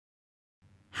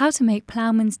How to make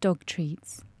Ploughman's dog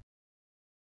treats.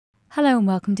 Hello and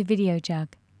welcome to Videojug.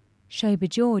 Shoba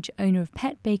George, owner of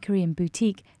pet bakery and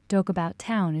boutique Dog About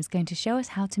Town, is going to show us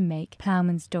how to make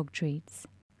Ploughman's dog treats.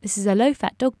 This is a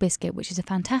low-fat dog biscuit which is a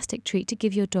fantastic treat to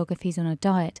give your dog if he's on a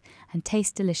diet and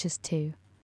tastes delicious too.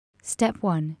 Step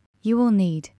 1. You will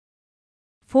need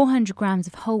 400 grams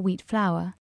of whole wheat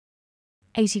flour,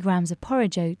 80 grams of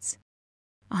porridge oats,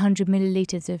 100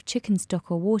 millilitres of chicken stock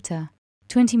or water,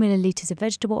 20 millilitres of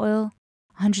vegetable oil,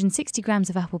 160 grams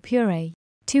of apple puree,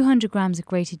 200 grams of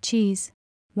grated cheese,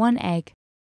 1 egg,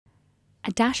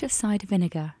 a dash of cider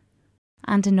vinegar,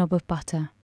 and a knob of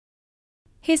butter.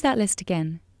 Here's that list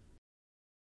again.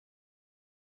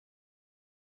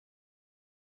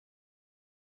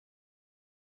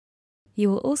 You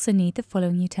will also need the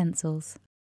following utensils: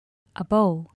 a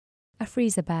bowl, a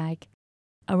freezer bag,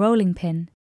 a rolling pin,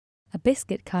 a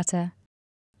biscuit cutter,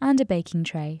 and a baking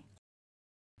tray.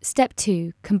 Step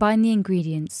 2. Combine the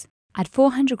ingredients. Add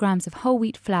 400 grams of whole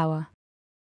wheat flour,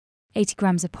 80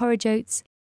 grams of porridge oats,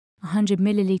 100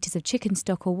 millilitres of chicken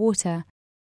stock or water,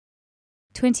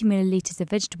 20 millilitres of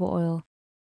vegetable oil,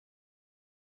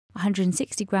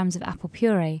 160 grams of apple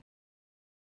puree,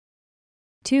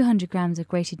 200 grams of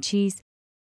grated cheese.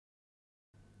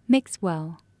 Mix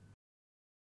well.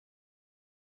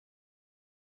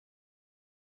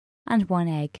 And 1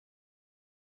 egg.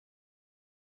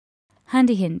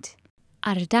 Handy hint: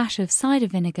 add a dash of cider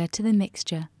vinegar to the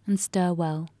mixture and stir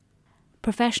well.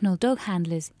 Professional dog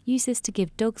handlers use this to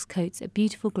give dogs' coats a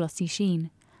beautiful glossy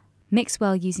sheen. Mix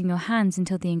well using your hands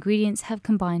until the ingredients have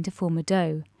combined to form a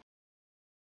dough.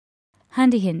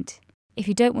 Handy hint: if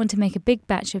you don't want to make a big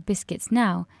batch of biscuits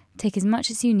now, take as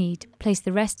much as you need, place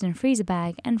the rest in a freezer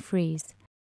bag and freeze.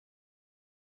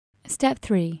 Step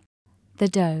 3. The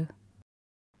dough.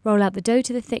 Roll out the dough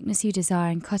to the thickness you desire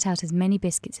and cut out as many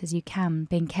biscuits as you can,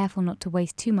 being careful not to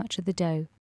waste too much of the dough.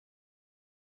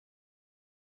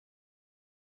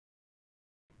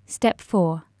 Step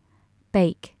 4.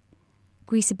 Bake.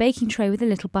 Grease a baking tray with a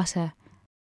little butter.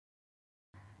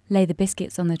 Lay the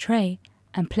biscuits on the tray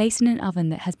and place in an oven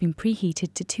that has been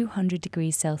preheated to 200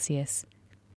 degrees Celsius.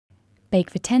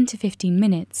 Bake for 10 to 15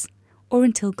 minutes or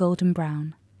until golden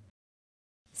brown.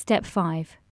 Step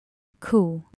 5.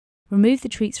 Cool. Remove the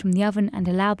treats from the oven and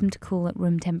allow them to cool at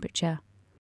room temperature.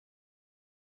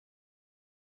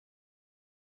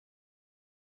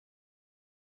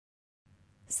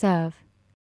 Serve.